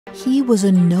He was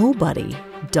a nobody,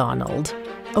 Donald,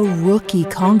 a rookie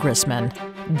congressman.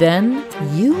 Then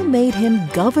you made him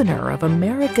governor of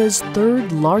America's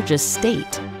third largest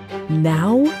state.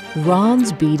 Now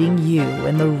Ron's beating you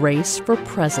in the race for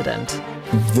president.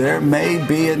 There may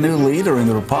be a new leader in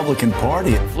the Republican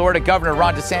Party. Florida Governor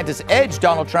Ron DeSantis edged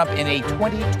Donald Trump in a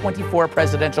 2024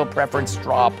 presidential preference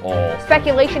straw poll.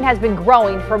 Speculation has been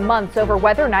growing for months over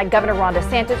whether or not Governor Ron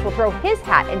DeSantis will throw his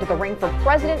hat into the ring for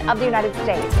president of the United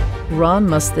States. Ron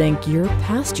must think you're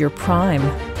past your prime,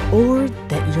 or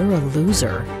that you're a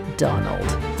loser, Donald.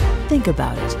 Think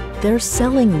about it. They're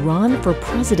selling Ron for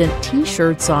President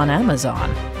t-shirts on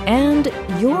Amazon. And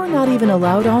you're not even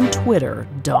allowed on Twitter,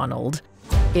 Donald.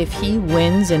 If he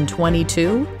wins in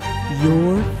 22,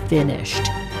 you're finished.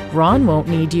 Ron won't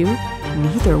need you,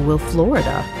 neither will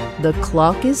Florida. The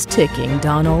clock is ticking,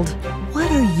 Donald. What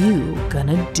are you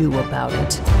gonna do about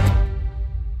it?